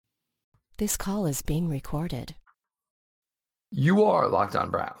This call is being recorded. You are Locked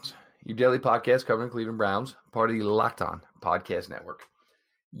On Browns, your daily podcast covering Cleveland Browns, part of the Locked On Podcast Network.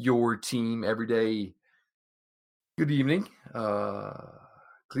 Your team every day. Good evening.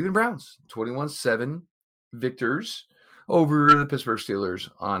 Cleveland Browns, 21-7 victors over the Pittsburgh Steelers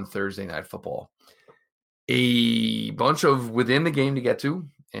on Thursday Night Football. A bunch of within the game to get to,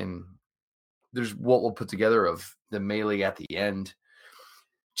 and there's what we'll put together of the melee at the end.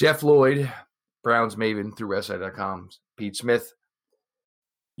 Jeff Lloyd, Browns Maven through SI.com, Pete Smith,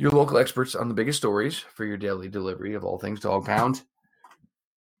 your local experts on the biggest stories for your daily delivery of all things Dog Pound.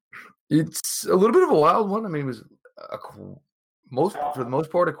 It's a little bit of a wild one. I mean, it was for the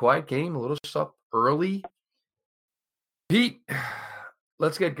most part a quiet game, a little stuff early. Pete,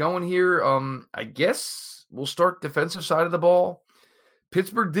 let's get going here. I guess we'll start defensive side of the ball.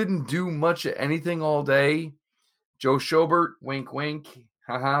 Pittsburgh didn't do much of anything all day. Joe Schobert, wink, wink,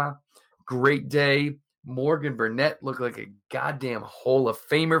 haha, great day. Morgan Burnett looked like a goddamn Hall of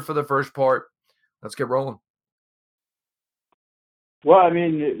Famer for the first part. Let's get rolling. Well, I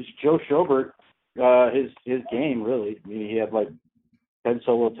mean, it was Joe Schobert, his game, really. I mean, he had like 10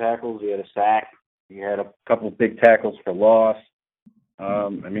 solo tackles. He had a sack. He had a couple of big tackles for loss. I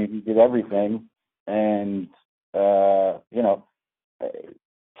mean, he did everything. And,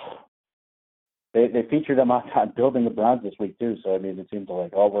 they featured him on Building the Browns this week, too. So, I mean, it seems to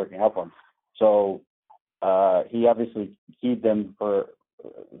like all working out for him. So, he obviously keyed them for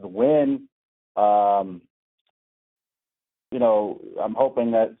the win. I'm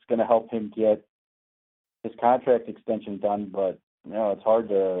hoping that's going to help him get his contract extension done, but it's hard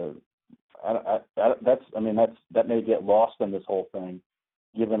to. That may get lost in this whole thing,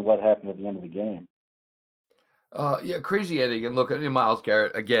 given what happened at the end of the game. Crazy ending. And look at Myles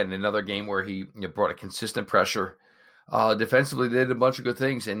Garrett again, another game where he brought a consistent pressure. Defensively, they did a bunch of good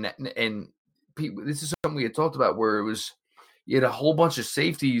things, and Pete, this is something we had talked about where it was you had a whole bunch of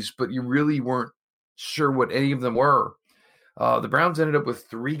safeties, but you really weren't sure what any of them were. The Browns ended up with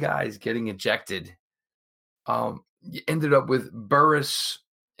 3 guys getting ejected. You ended up with Burris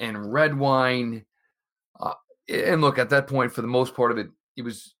and Redwine. And look, at that point, for the most part of it, it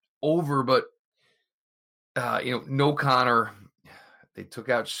was over, but, no Connor. They took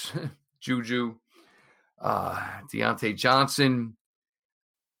out Juju, Deontay Johnson.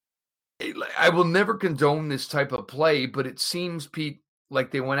 I will never condone this type of play, but it seems, Pete, like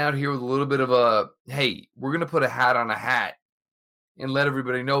they went out here with a little bit of a, hey, we're going to put a hat on a hat and let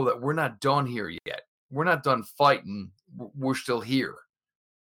everybody know that we're not done here yet. We're not done fighting. We're still here.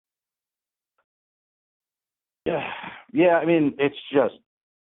 Yeah. I mean, it's just,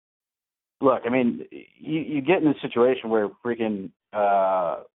 look, I mean, you get in a situation where freaking,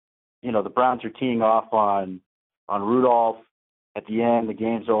 the Browns are teeing off on Rudolph. At the end, the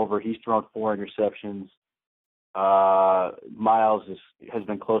game's over. He's thrown 4 interceptions. Myles has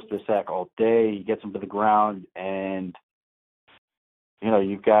been close to a sack all day. He gets him to the ground, and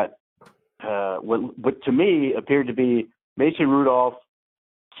you've got what to me appeared to be Mason Rudolph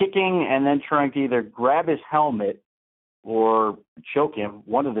kicking and then trying to either grab his helmet or choke him,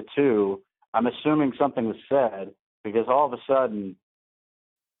 one of the two. I'm assuming something was said because all of a sudden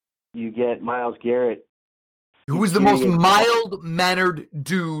you get Myles Garrett, who was the most mild-mannered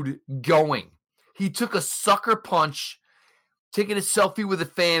dude going. He took a sucker punch, taking a selfie with a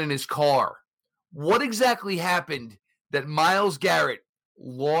fan in his car. What exactly happened that Myles Garrett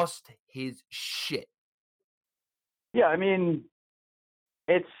lost his shit? Yeah, I mean,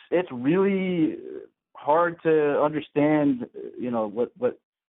 it's really hard to understand,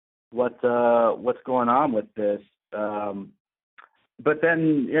 what's going on with this. But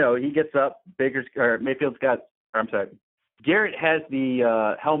then, he gets up. Garrett has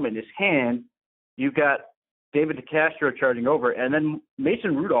the helmet in his hand. You've got David DeCastro charging over, and then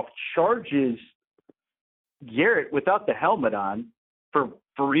Mason Rudolph charges Garrett without the helmet on for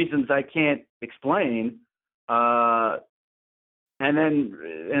reasons I can't explain. And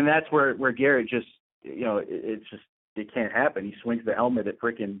that's where Garrett just, it can't happen. He swings the helmet at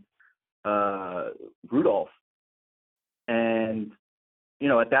freaking Rudolph. And,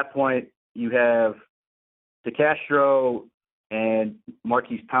 at that point you have DeCastro and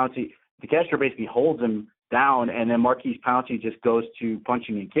Marquise Pouncey. DeCastro basically holds him down, and then Marquise Pouncey just goes to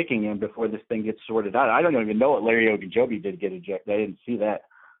punching and kicking him before this thing gets sorted out. I don't even know what Larry Ogunjobi did get ejected. I didn't see that.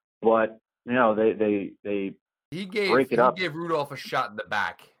 But, they break it up. He gave Rudolph a shot in the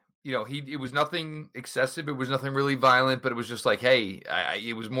back. It was nothing excessive. It was nothing really violent, but it was just like, hey,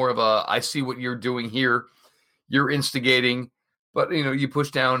 it was more of a, I see what you're doing here. You're instigating. But, you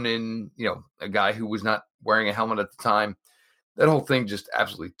push down in, a guy who was not wearing a helmet at the time. that whole thing just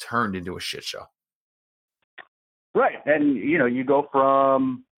absolutely turned into a shit show. Right. And, you go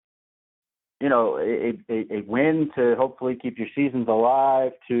from, a win to hopefully keep your seasons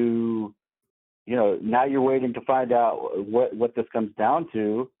alive to, now you're waiting to find out what this comes down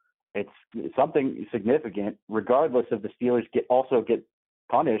to. It's something significant, regardless of the Steelers also get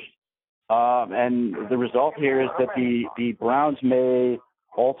punished. And the result here is that the Browns may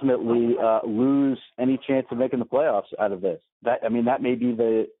ultimately lose any chance of making the playoffs out of this. That may be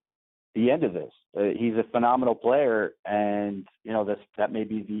the end of this. He's a phenomenal player, and that may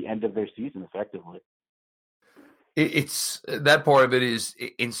be the end of their season effectively. It's that part of it is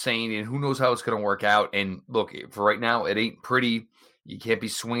insane, and who knows how it's going to work out. And look, for right now, it ain't pretty. You can't be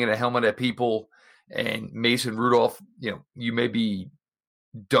swinging a helmet at people. And Mason Rudolph, you may be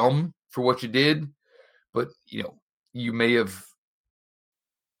dumb for what you did, but you may have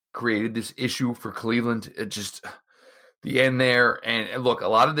created this issue for Cleveland. It just the end there. And look, a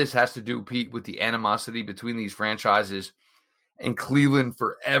lot of this has to do, Pete, with the animosity between these franchises and Cleveland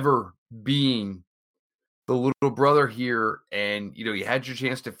forever being the little brother here. And, you had your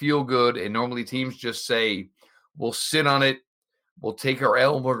chance to feel good. And normally teams just say, we'll sit on it. We'll take our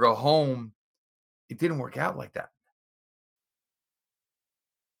L and we'll go home. It didn't work out like that.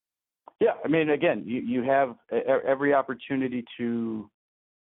 Yeah. Again, you have every opportunity to,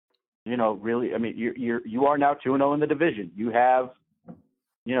 really, you are now 2-0 in the division. You have,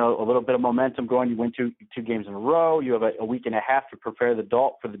 a little bit of momentum going. You win two games in a row. You have a week and a half to prepare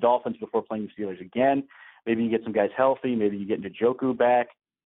for the Dolphins before playing the Steelers again. Maybe you get some guys healthy. Maybe you get Njoku back.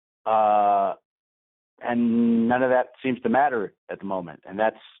 And none of that seems to matter at the moment. And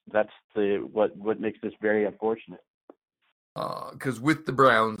that's what makes this very unfortunate. Because with the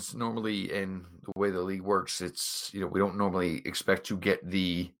Browns, normally, and the way the league works, it's, we don't normally expect to get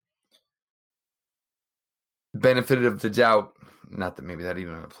the benefit of the doubt. Not that maybe that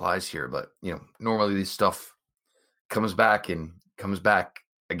even applies here, but, normally this stuff comes back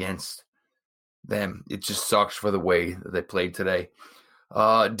against them. It just sucks for the way that they played today.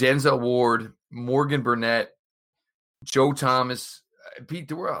 Denzel Ward, Morgan Burnett, Joe Thomas. Pete,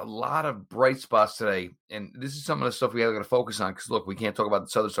 there were a lot of bright spots today, and this is some of the stuff we have to focus on because, look, we can't talk about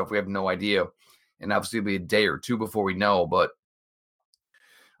this other stuff. We have no idea, and obviously it'll be a day or two before we know, but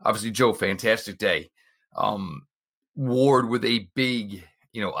obviously, Joe, fantastic day. Ward with a big,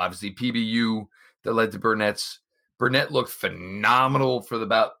 obviously PBU that led to Burnett's. Burnett looked phenomenal for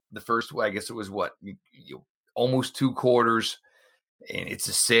about the first, I guess it was almost 2 quarters, and it's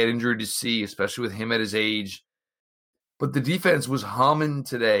a sad injury to see, especially with him at his age. But the defense was humming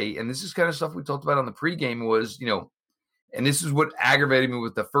today, and this is kind of stuff we talked about on the pregame was, and this is what aggravated me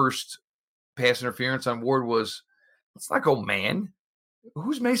with the first pass interference on Ward was, let's not go man.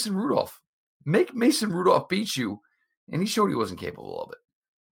 Who's Mason Rudolph? Make Mason Rudolph beat you, and he showed he wasn't capable of it.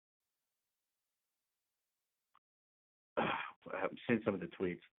 I've seen some of the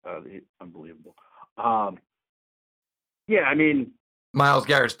tweets. Unbelievable. Myles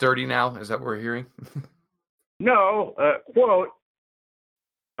Garrett's 30 now. Is that what we're hearing? No, quote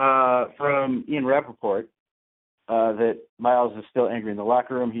from Ian Rappaport that Myles is still angry in the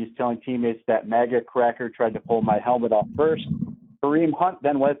locker room. He's telling teammates that MAGA cracker tried to pull my helmet off first. Kareem Hunt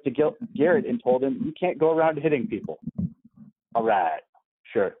then went to Garrett and told him, you can't go around hitting people. All right,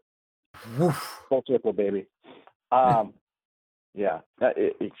 sure. Woof. Full circle, baby. Yeah,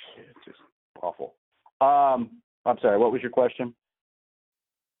 it's just awful. I'm sorry, what was your question?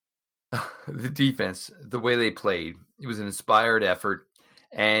 The defense, the way they played, it was an inspired effort.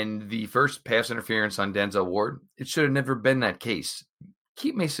 And the first pass interference on Denzel Ward, it should have never been that case.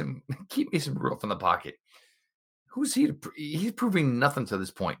 Keep Mason Rudolph in the pocket. Who's he? He's proving nothing to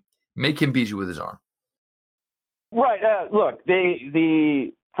this point. Make him beat you with his arm. Right. Look,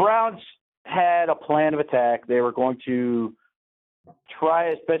 the Browns had a plan of attack. They were going to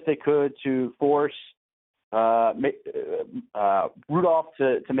try as best they could to force Rudolph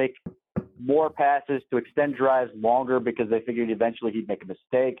to make more passes, to extend drives longer because they figured eventually he'd make a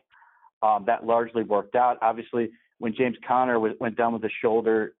mistake. That largely worked out. Obviously, when James Conner went down with his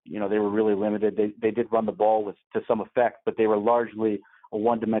shoulder, they were really limited. They did run the ball to some effect, but they were largely a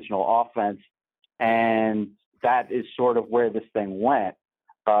one-dimensional offense. And that is sort of where this thing went,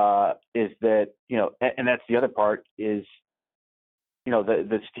 is that, and that's the other part is,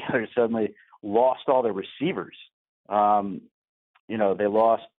 the Steelers suddenly lost all their receivers. They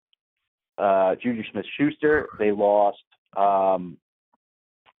lost Juju Smith-Schuster. They lost Deontay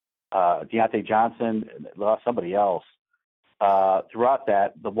Johnson. They lost somebody else. Throughout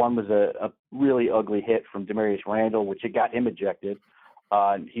that, the one was a really ugly hit from Demarius Randall, which it got him ejected.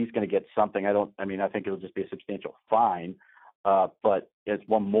 And he's going to get something. I think it'll just be a substantial fine. but it's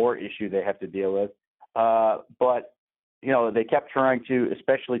one more issue they have to deal with. But, they kept trying to,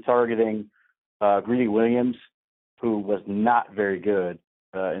 especially targeting Greedy Williams, who was not very good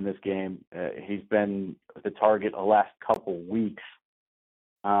in this game. He's been the target the last couple weeks.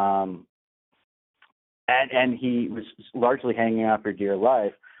 And he was largely hanging out for dear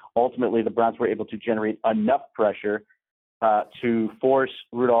life. Ultimately, the Browns were able to generate enough pressure to force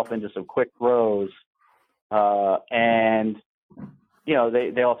Rudolph into some quick throws. And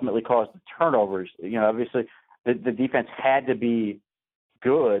they ultimately caused the turnovers. Obviously, the defense had to be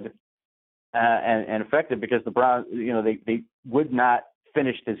good and effective because the Browns, they would not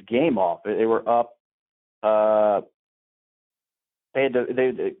finish this game off. They were up. They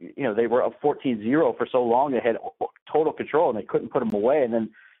were up 14-0 for so long. They had total control and they couldn't put them away. And then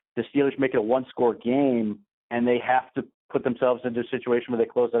the Steelers make it a one-score game, and they have to put themselves into a situation where they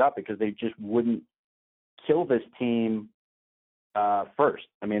close it up because they just wouldn't kill this team first.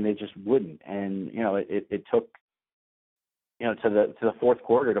 I mean, they just wouldn't. And it took to the fourth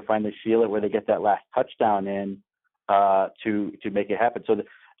quarter to finally seal it, where they get that last touchdown in to make it happen. So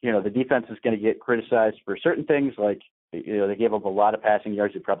the defense is going to get criticized for certain things, like they gave up a lot of passing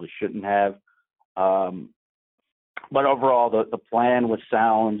yards they probably shouldn't have. But overall, the plan was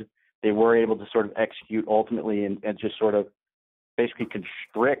sound. They were able to sort of execute ultimately and just sort of basically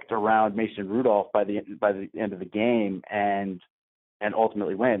constrict around Mason Rudolph by the end of the game and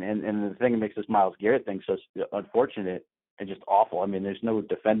ultimately win. And the thing that makes this Myles Garrett thing so unfortunate and just awful, I mean, there's no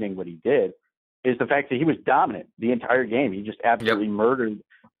defending what he did, is the fact that he was dominant the entire game. He just absolutely murdered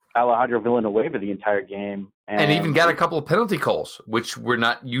Alejandro Villanueva the entire game. And even got a couple of penalty calls, which we're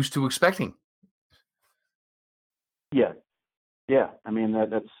not used to expecting. Yeah. Yeah. I mean,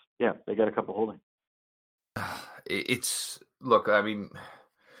 they got a couple holding. Look, I mean,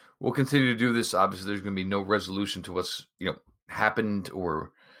 we'll continue to do this. Obviously, there's going to be no resolution to what's, happened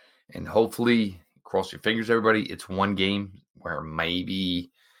and hopefully, cross your fingers, everybody, it's one game where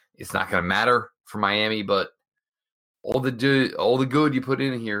maybe it's not going to matter for Miami, but all the good you put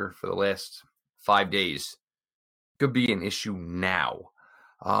in here for the last 5 days could be an issue now.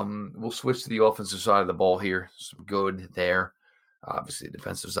 We'll switch to the offensive side of the ball here. Some good there. Obviously, the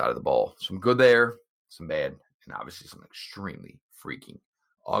defensive side of the ball. Some good there, some bad, and obviously some extremely freaking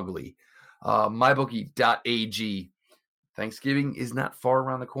ugly. MyBookie.ag. Thanksgiving is not far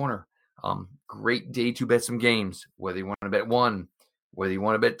around the corner. Great day to bet some games, whether you want to bet one, whether you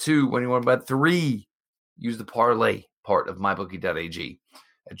want to bet two, whether you want to bet three. Use the parlay part of MyBookie.ag.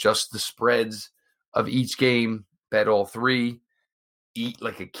 Adjust the spreads of each game, bet all three, eat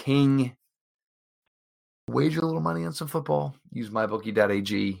like a king. Wager a little money on some football. Use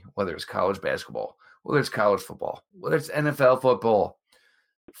MyBookie.ag, whether it's college basketball, whether it's college football, whether it's NFL football,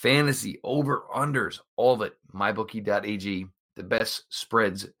 fantasy, over, unders, all of it. MyBookie.ag, the best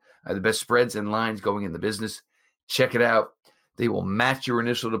spreads and lines going in the business. Check it out. They will match your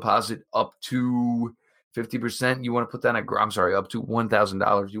initial deposit up to 50%. You want to put down up to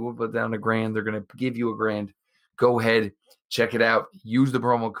 $1,000. You want to put down $1,000. They're going to give you $1,000. Go ahead, check it out. Use the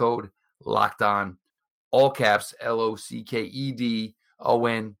promo code Locked On, all caps, LOCKEDON,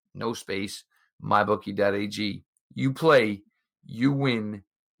 no space. MyBookie.ag. You play, you win,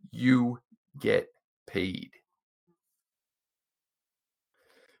 you get paid.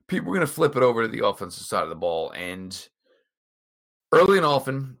 Pete, we're going to flip it over to the offensive side of the ball. And early and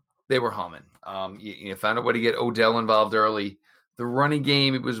often, they were humming. You found a way to get Odell involved early. The running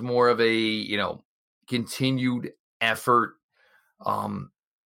game, it was more of a, continued effort.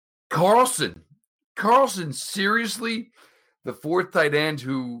 Carlson, seriously, the fourth tight end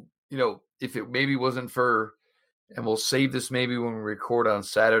who, if it maybe wasn't for, and we'll save this maybe when we record on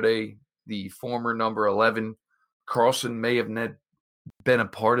Saturday, the former number 11, Carlson may have been a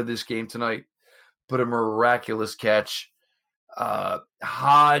part of this game tonight, but a miraculous catch.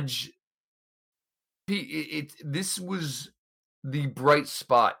 Hodge, this was the bright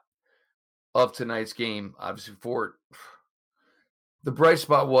spot of tonight's game. Obviously, the bright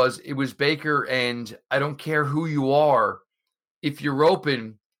spot was Baker, and I don't care who you are. If you're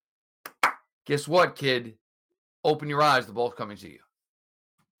open, guess what, kid? Open your eyes. The ball's coming to you.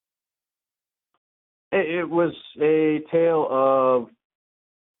 It was a tale of,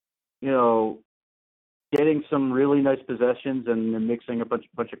 getting some really nice possessions and then mixing a bunch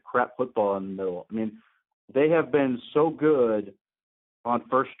of crap football in the middle. I mean, they have been so good on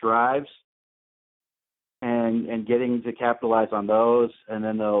first drives and getting to capitalize on those. And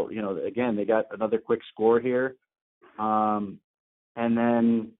then they'll, again, they got another quick score here. And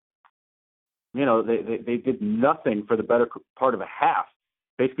then, they did nothing for the better part of a half,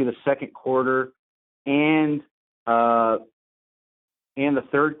 basically the second quarter and and the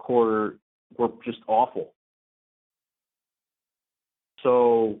third quarter were just awful.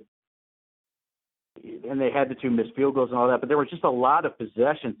 So, and they had the 2 missed field goals and all that, but there were just a lot of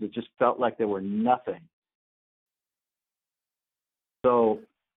possessions that just felt like they were nothing. So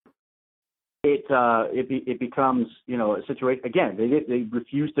it becomes, a situation. Again, they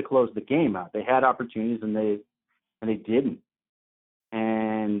refused to close the game out. They had opportunities and they didn't.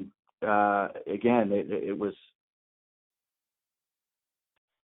 And again, it was.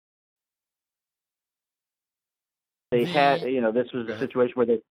 They had, this was a situation where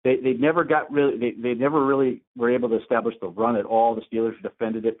they never never really were able to establish the run at all. The Steelers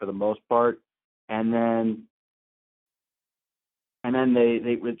defended it for the most part, and then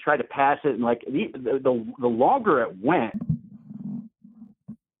they would try to pass it, and like the longer it went,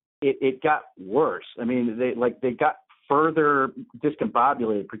 it got worse. I mean, they got further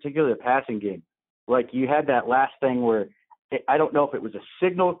discombobulated, particularly the passing game. Like you had that last thing where I don't know if it was a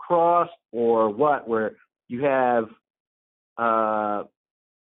signal cross or what, where you have Odell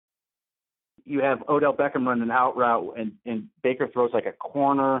Beckham running an out route and Baker throws like a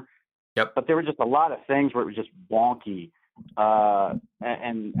corner. Yep. But there were just a lot of things where it was just wonky. And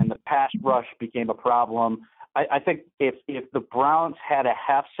the pass rush became a problem. I think if the Browns had a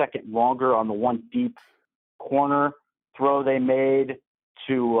half second longer on the one deep corner throw they made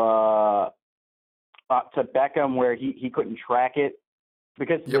to Beckham where he couldn't track it,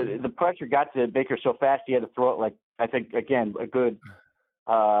 because the pressure got to Baker so fast he had to throw it like, I think, again, a good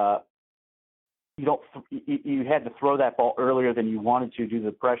you had to throw that ball earlier than you wanted to due to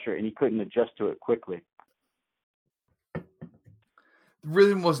the pressure, and he couldn't adjust to it quickly. The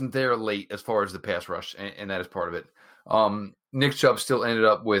rhythm wasn't there late as far as the pass rush, and that is part of it. Nick Chubb still ended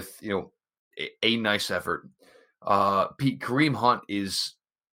up with a nice effort. Pete, Kareem Hunt is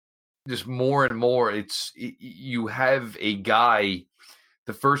just more and more. You have a guy.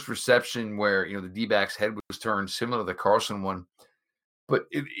 The first reception where the D-back's head was turned, similar to the Carson one, but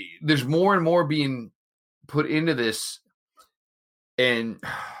there's more and more being put into this, and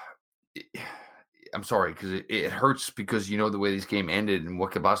I'm sorry because it hurts because the way this game ended and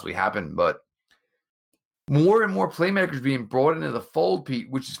what could possibly happen, but more and more playmakers being brought into the fold, Pete,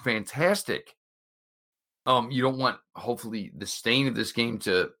 which is fantastic. You don't want, hopefully, the stain of this game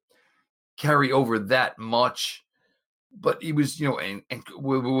to carry over that much. But it was, and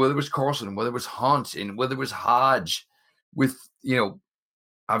whether it was Carlson, whether it was Hunt, and whether it was Hodge, with,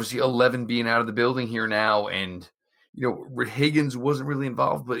 obviously 11 being out of the building here now, and, Higgins wasn't really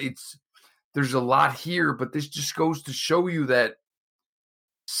involved, but there's a lot here, but this just goes to show you that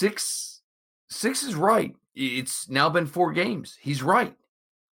six is right. It's now been 4 games. He's right.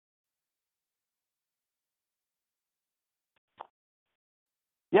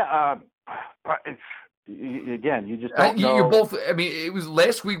 Yeah, again, you just don't know. You're both. I mean, it was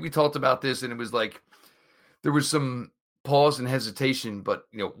last week we talked about this, and it was like there was some pause and hesitation. But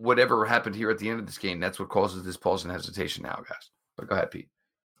whatever happened here at the end of this game, that's what causes this pause and hesitation now, guys. But go ahead, Pete.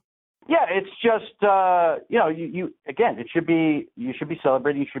 Yeah, it's just you again. You should be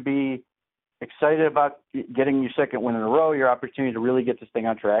celebrating. You should be excited about getting your second win in a row. Your opportunity to really get this thing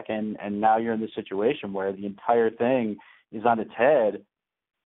on track, and now you're in this situation where the entire thing is on its head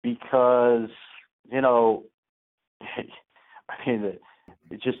because. I mean,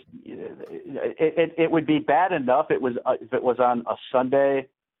 it would be bad enough if it was on a Sunday,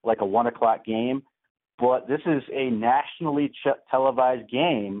 like a 1:00 game, but this is a nationally televised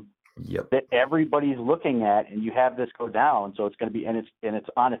game that everybody's looking at, and you have this go down. So it's going to be, and it's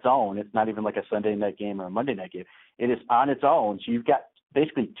on its own. It's not even like a Sunday night game or a Monday night game. It is on its own. So you've got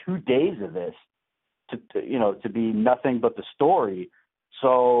basically 2 days of this to be nothing but the story.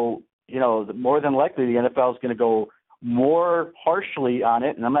 So. More than likely the NFL is going to go more harshly on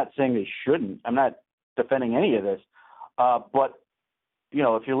it, and I'm not saying they shouldn't. I'm not defending any of this, but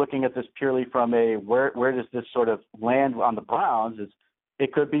if you're looking at this purely from a where does this sort of land on the Browns,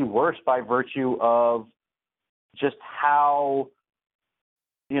 it could be worse by virtue of just how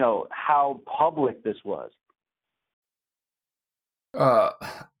public this was.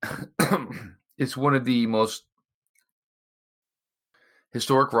 It's one of the most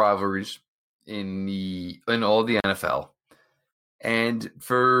historic rivalries in all the NFL, and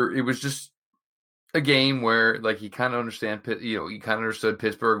it was just a game where you kind of understood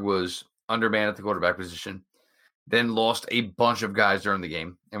Pittsburgh was undermanned at the quarterback position, then lost a bunch of guys during the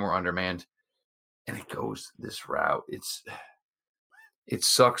game and were undermanned, and it goes this route. It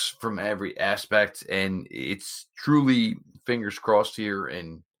sucks from every aspect, and it's truly fingers crossed here,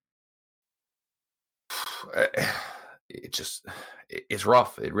 and it's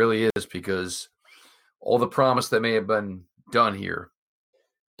rough. It really is, because all the promise that may have been done here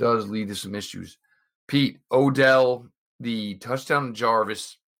does lead to some issues. Pete, Odell, the touchdown to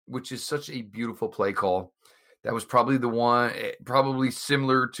Jarvis, which is such a beautiful play call. That was probably the one, probably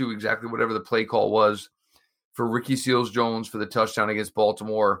similar to exactly whatever the play call was for Ricky Seals-Jones for the touchdown against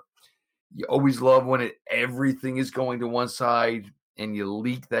Baltimore. You always love when everything is going to one side and you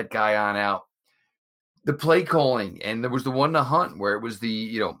leak that guy on out. The play calling, and there was the one to Hunt where it was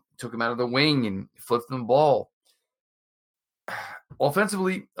took him out of the wing and flipped him the ball.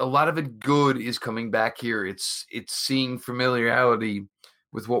 Offensively, a lot of it good is coming back here. It's seeing familiarity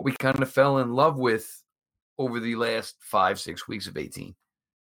with what we kind of fell in love with over the last 5-6 weeks of 18.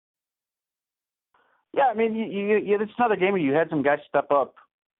 Yeah, I mean, it's another game where you had some guys step up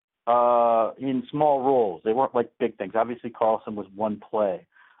in small roles. They weren't like big things. Obviously, Carlson was one play.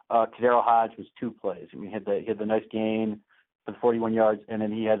 Kadero Hodge was 2 plays. I mean, he had the nice gain for the 41 yards, and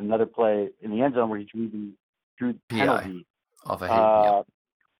then he had another play in the end zone where he drew the penalty off a hit.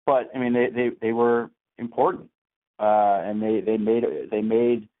 But I mean, they were important, and they made they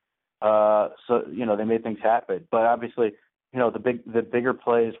made things happen. But obviously, the bigger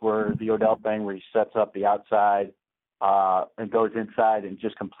plays were the Odell thing where he sets up the outside and goes inside and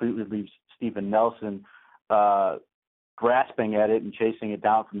just completely leaves Steven Nelson grasping at it and chasing it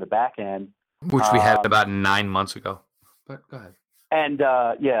down from the back end, which we had about 9 months ago. But go ahead. And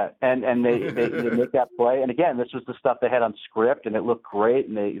they make that play. And again, this was the stuff they had on script, and it looked great.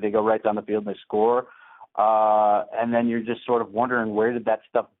 And they go right down the field and they score. And then you're just sort of wondering, where did that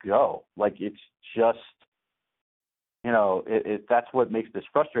stuff go? Like, it's just, that's what makes this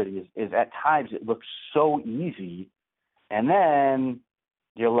frustrating. Is at times it looks so easy, and then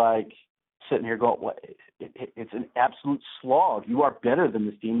you're like sitting here going, "What? It's an absolute slog. You are better than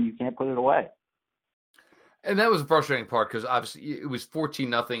this team. You can't put it away." And that was the frustrating part because obviously it was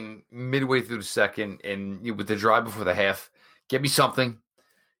 14-0 midway through the second, and with the drive before the half, get me something,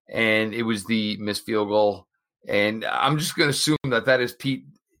 and it was the missed field goal. And I'm just going to assume that is Pete.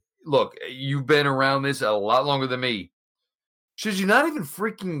 Look, you've been around this a lot longer than me. Should you not even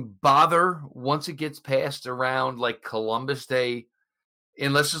freaking bother once it gets past around like Columbus Day,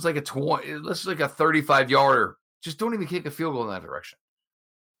 unless it's like a 35-yarder? Just don't even kick a field goal in that direction.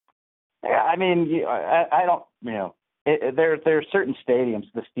 Yeah, I mean, I don't, there are certain stadiums,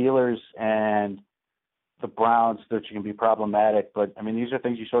 the Steelers and the Browns, that can be problematic. But, I mean, these are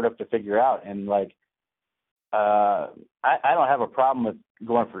things you sort of have to figure out. And, like, I don't have a problem with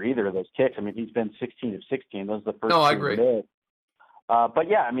going for either of those kicks. I mean, he's been 16 of 16. Those are the first. No, I agree. But,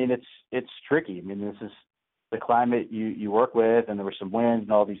 yeah, I mean, it's tricky. I mean, this is the climate you work with, and there were some winds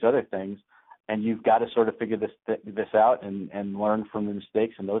and all these other things. And you've got to sort of figure this out and learn from the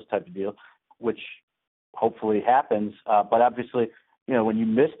mistakes and those type of deals, which hopefully happens. But obviously, when you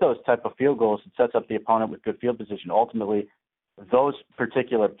miss those type of field goals, it sets up the opponent with good field position. Ultimately, those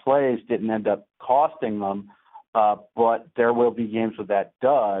particular plays didn't end up costing them, but there will be games where that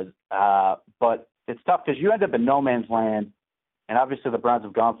does. But it's tough because you end up in no man's land, and obviously the Browns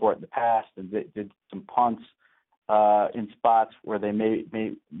have gone for it in the past and they did some punts in spots where they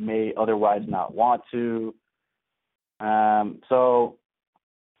may otherwise not want to. So,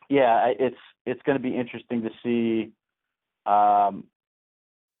 yeah, it's going to be interesting to see,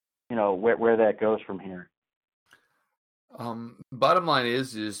 where that goes from here. Bottom line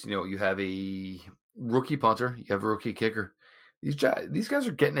is you have a rookie punter, you have a rookie kicker. These guys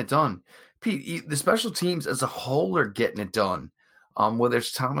are getting it done. Pete, the special teams as a whole are getting it done. Whether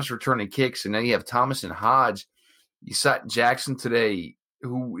it's Thomas returning kicks, and then you have Thomas and Hodge. You saw Jackson today,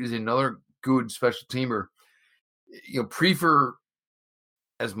 who is another good special teamer. Prefer,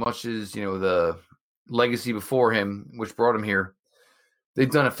 as much as the legacy before him, which brought him here,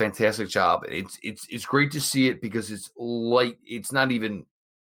 they've done a fantastic job. It's great to see it because it's light. It's not even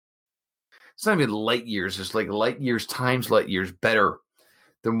light years. It's like light years times light years better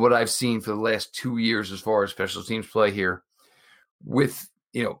than what I've seen for the last 2 years as far as special teams play here. With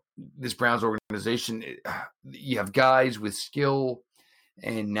this Browns organization, you have guys with skill,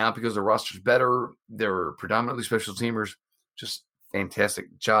 and now because the roster's better, they're predominantly special teamers. Just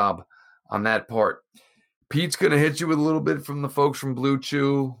fantastic job on that part. Pete's going to hit you with a little bit from the folks from Blue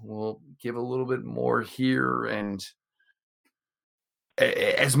Chew. We'll give a little bit more here. And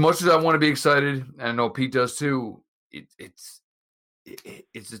as much as I want to be excited, and I know Pete does too, it's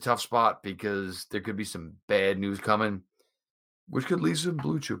a tough spot because there could be some bad news coming, which could lead to some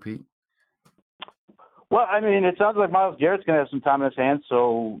Blue Chew, Pete. Well, I mean, it sounds like Myles Garrett's going to have some time in his hands,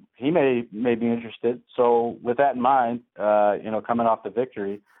 so he may be interested. So with that in mind, coming off the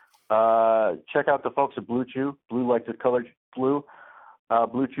victory, check out the folks at Blue Chew. Blue like the color blue.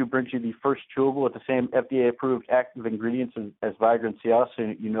 Blue Chew brings you the first chewable with the same FDA-approved active ingredients as Viagra and Cialis,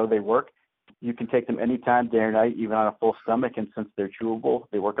 so you know they work. You can take them anytime, day or night, even on a full stomach, and since they're chewable,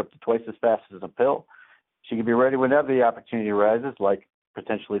 they work up to twice as fast as a pill. So you can be ready whenever the opportunity arises, like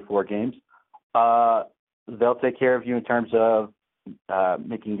potentially 4 games. They'll take care of you in terms of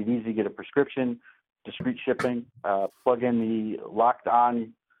making it easy to get a prescription, discreet shipping, plug in the Locked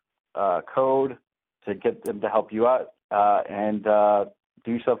On code to get them to help you out, and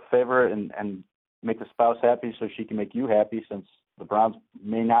do yourself a favor and make the spouse happy so she can make you happy, since the Browns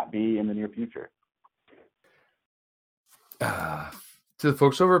may not be in the near future. To the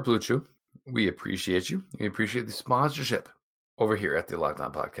folks over at Blue Chew, we appreciate you. We appreciate the sponsorship over here at the Locked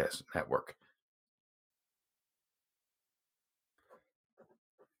On Podcast Network.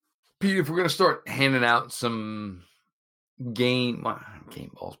 Pete, if we're going to start handing out some game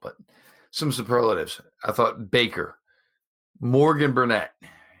balls, but some superlatives, I thought Baker, Morgan Burnett,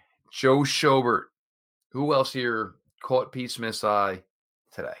 Joe Schobert, who else here caught Pete Smith's eye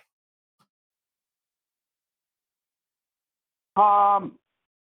today?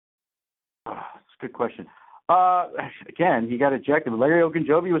 That's a good question. Again, he got ejected. Larry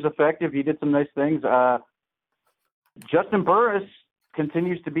Ogunjobi was effective. He did some nice things. Justin Burris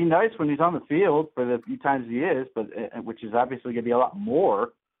continues to be nice when he's on the field for the few times he is, but which is obviously going to be a lot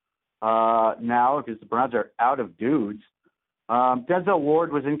more now because the Browns are out of dudes. Denzel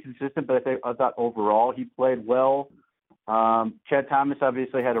Ward was inconsistent, but I thought overall he played well. Chad Thomas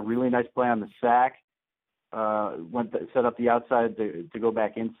obviously had a really nice play on the sack. Set up the outside to go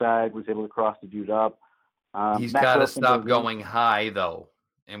back inside, was able to cross the dude up. He's got to stop going high, though.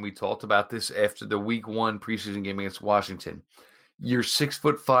 And we talked about this after the Week 1 preseason game against Washington. You're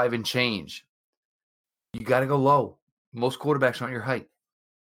 6'5" and change. You got to go low. Most quarterbacks aren't your height.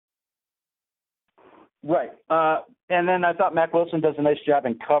 Right. And then I thought Mack Wilson does a nice job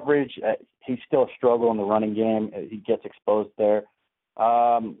in coverage. He's still a struggle in the running game. He gets exposed there.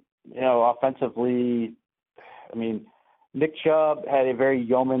 Offensively, I mean, Nick Chubb had a very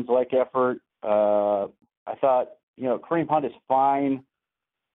yeoman's-like effort. I thought, Kareem Hunt is fine.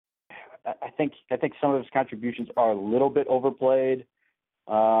 I think some of his contributions are a little bit overplayed.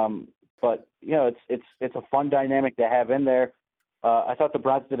 But it's a fun dynamic to have in there. I thought the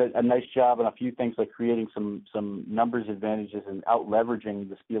Browns did a nice job on a few things, like creating some numbers advantages and out leveraging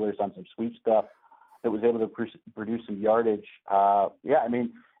the Steelers on some sweep stuff that was able to produce some yardage.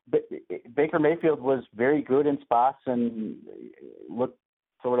 Baker Mayfield was very good in spots and looked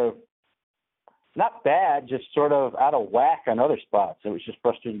sort of not bad, just sort of out of whack on other spots. It was just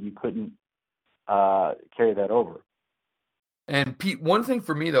frustrating you couldn't carry that over. And Pete, one thing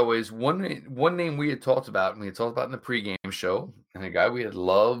for me though is one name we had talked about, and we had talked about in the pregame show, and a guy we had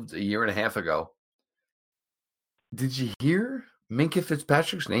loved a year and a half ago. Did you hear Minkah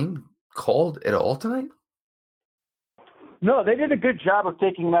Fitzpatrick's name called at all tonight? No, they did a good job of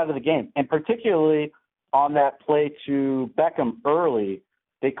taking him out of the game, and particularly on that play to Beckham early,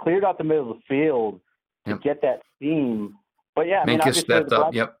 they cleared out the middle of the field to get that seam. But yeah, Minkah stepped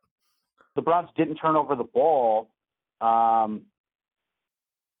up. Yep. The Browns didn't turn over the ball, and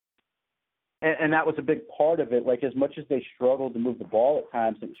that was a big part of it. Like, as much as they struggled to move the ball at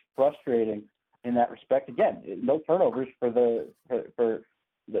times, it was frustrating in that respect. Again, no turnovers for the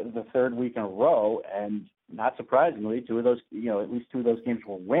third week in a row, and not surprisingly, at least 2 of those games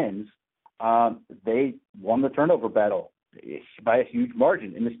were wins. They won the turnover battle by a huge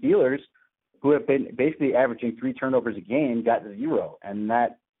margin. And the Steelers, who have been basically averaging 3 turnovers a game, got 0. And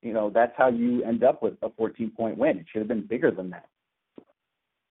that's how you end up with a 14-point win. It should have been bigger than that.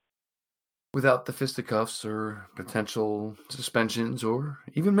 Without the fisticuffs or potential suspensions or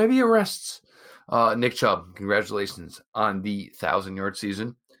even maybe arrests. Nick Chubb, congratulations on the 1,000-yard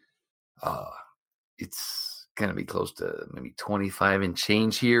season. It's going to be close to maybe 25 and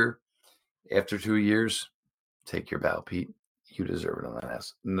change here after 2 years. Take your bow, Pete. You deserve it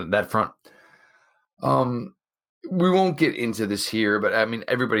on that front. We won't get into this here, but I mean,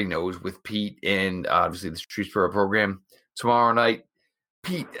 everybody knows with Pete and obviously the Streetsboro program tomorrow night.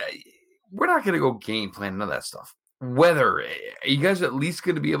 Pete, we're not going to go game plan, none of that stuff. Weather, are you guys at least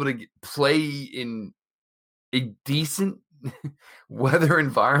going to be able to play in a decent weather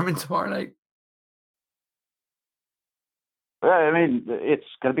environment tomorrow night? Yeah, I mean, it's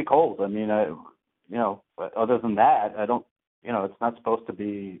going to be cold. I mean, other than that, I don't, it's not supposed to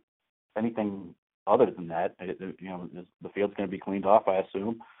be anything other than that. The field's going to be cleaned off, I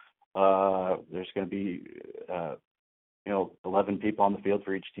assume. There's going to be, 11 people on the field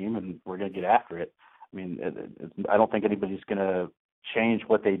for each team, and we're going to get after it. I mean, I don't think anybody's going to change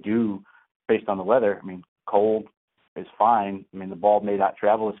what they do based on the weather. I mean, cold, is fine. I mean, the ball may not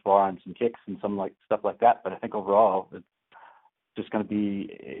travel as far on some kicks and some stuff like that, but I think overall it's just going to be,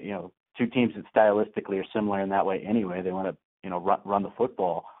 two teams that stylistically are similar in that way anyway. They want to, run the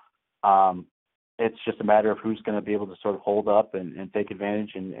football. It's just a matter of who's going to be able to sort of hold up and take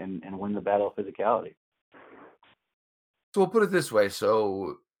advantage and win the battle of physicality. So we'll put it this way.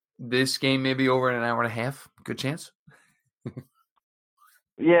 So this game may be over in an hour and a half. Good chance.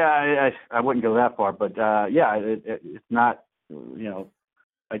 Yeah, I wouldn't go that far, but it's not.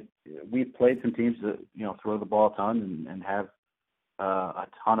 We've played some teams that throw the ball a ton and have a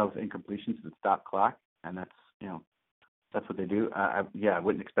ton of incompletions that stop clock, and that's what they do. I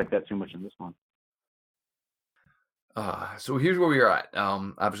wouldn't expect that too much in this one. So here's where we are at.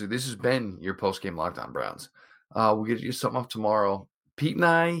 Obviously, this has been your post-game Locked On Browns. We'll get you something up tomorrow. Pete and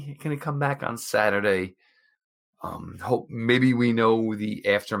I are going to come back on Saturday. Hope maybe we know the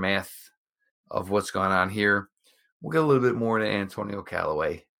aftermath of what's going on here. We'll get a little bit more into Antonio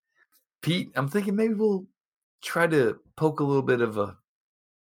Callaway. Pete, I'm thinking maybe we'll try to poke a little bit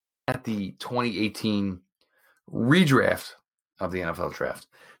at the 2018 redraft of the NFL draft,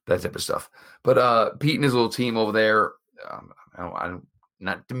 that type of stuff. But Pete and his little team over there, I'm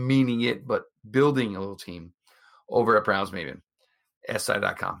not demeaning it, but building a little team over at Browns Maven,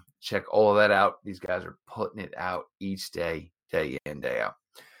 SI.com. Check all of that out. These guys are putting it out each day, day in, day out.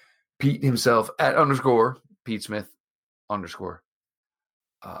 Pete himself at _Pete Smith _.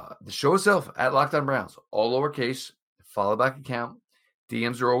 The show itself at Locked On Browns, all lowercase, follow back account.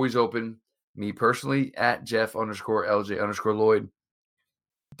 DMs are always open. Me personally at Jeff _LJ _Lloyd.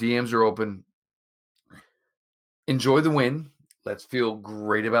 DMs are open. Enjoy the win. Let's feel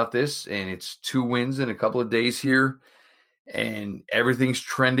great about this. And it's 2 wins in a couple of days here. And everything's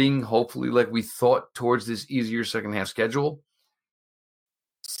trending, hopefully, like we thought, towards this easier second half schedule.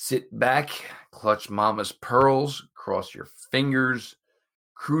 Sit back, clutch mama's pearls, cross your fingers,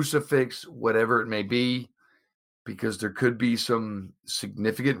 crucifix, whatever it may be, because there could be some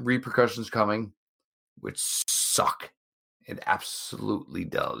significant repercussions coming, which suck. It absolutely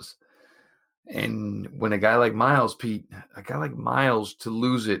does. And when a guy like Miles, Pete, to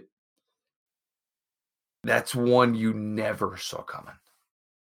lose it, that's one you never saw coming.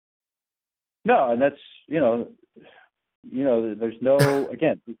 No, and that's, there's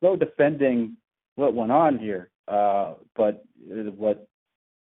no defending what went on here. But what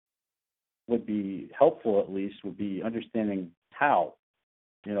would be helpful, at least, would be understanding how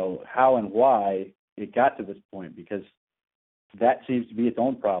and why it got to this point, because that seems to be its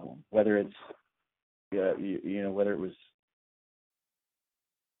own problem, whether it's, whether it was,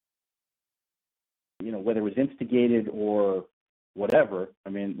 whether it was instigated or whatever. I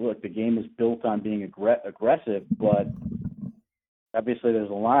mean, look, the game is built on being aggressive, but obviously there's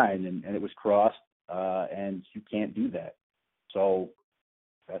a line, and it was crossed, and you can't do that. So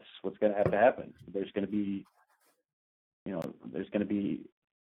that's what's going to have to happen. There's going to be,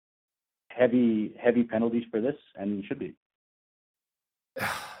 heavy penalties for this, and you should be.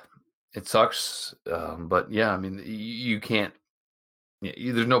 It sucks, but yeah, I mean, you can't.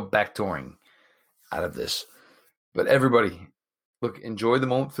 There's no backdooring out of this. But everybody, look, enjoy the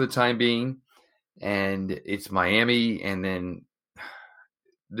moment for the time being. And it's Miami, and then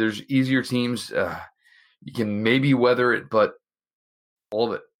there's easier teams. You can maybe weather it, but all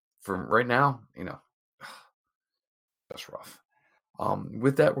of it from right now, that's rough.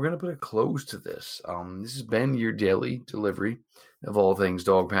 With that, we're going to put a close to this. This has been your daily delivery of all things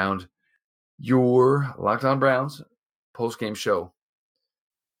Dog Pound, your Locked On Browns post-game show.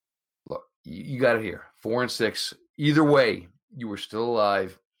 Look, you got it here. 4-6. Either way, you were still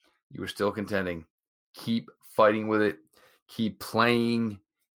alive. You were still contending. Keep fighting with it. Keep playing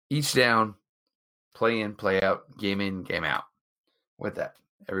each down. Play in, play out. Game in, game out. With that,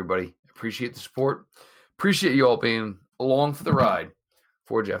 everybody, appreciate the support. Appreciate you all being along for the ride.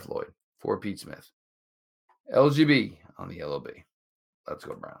 For Jeff Lloyd. For Pete Smith. LGB on the LOB. Let's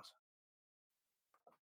go Browns.